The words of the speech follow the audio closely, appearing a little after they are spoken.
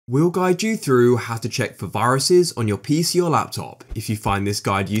We'll guide you through how to check for viruses on your PC or laptop. If you find this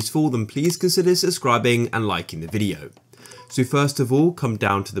guide useful, then please consider subscribing and liking the video. So first of all, come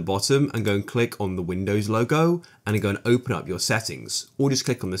down to the bottom and go and click on the Windows logo and go and open up your settings, or just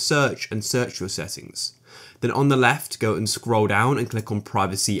click on the search and search your settings. Then on the left, go and scroll down and click on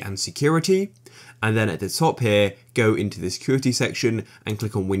privacy and security. And then at the top here, go into the security section and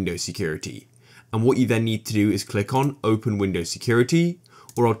click on Windows security. And what you then need to do is click on open Windows security,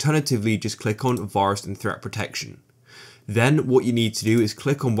 or alternatively just click on virus and threat protection. Then what you need to do is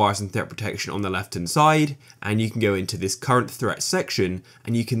click on virus and threat protection on the left hand side, and you can go into this current threat section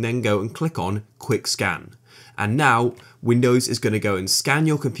and you can then go and click on quick scan. And now Windows is going to go and scan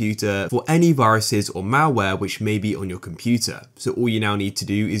your computer for any viruses or malware which may be on your computer. So all you now need to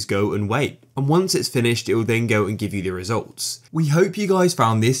do is go and wait. And once it's finished, it will then go and give you the results. We hope you guys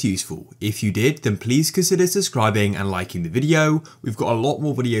found this useful. If you did, then please consider subscribing and liking the video. We've got a lot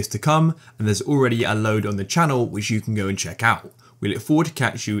more videos to come, and there's already a load on the channel which you can go and check out. We look forward to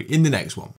catch you in the next one.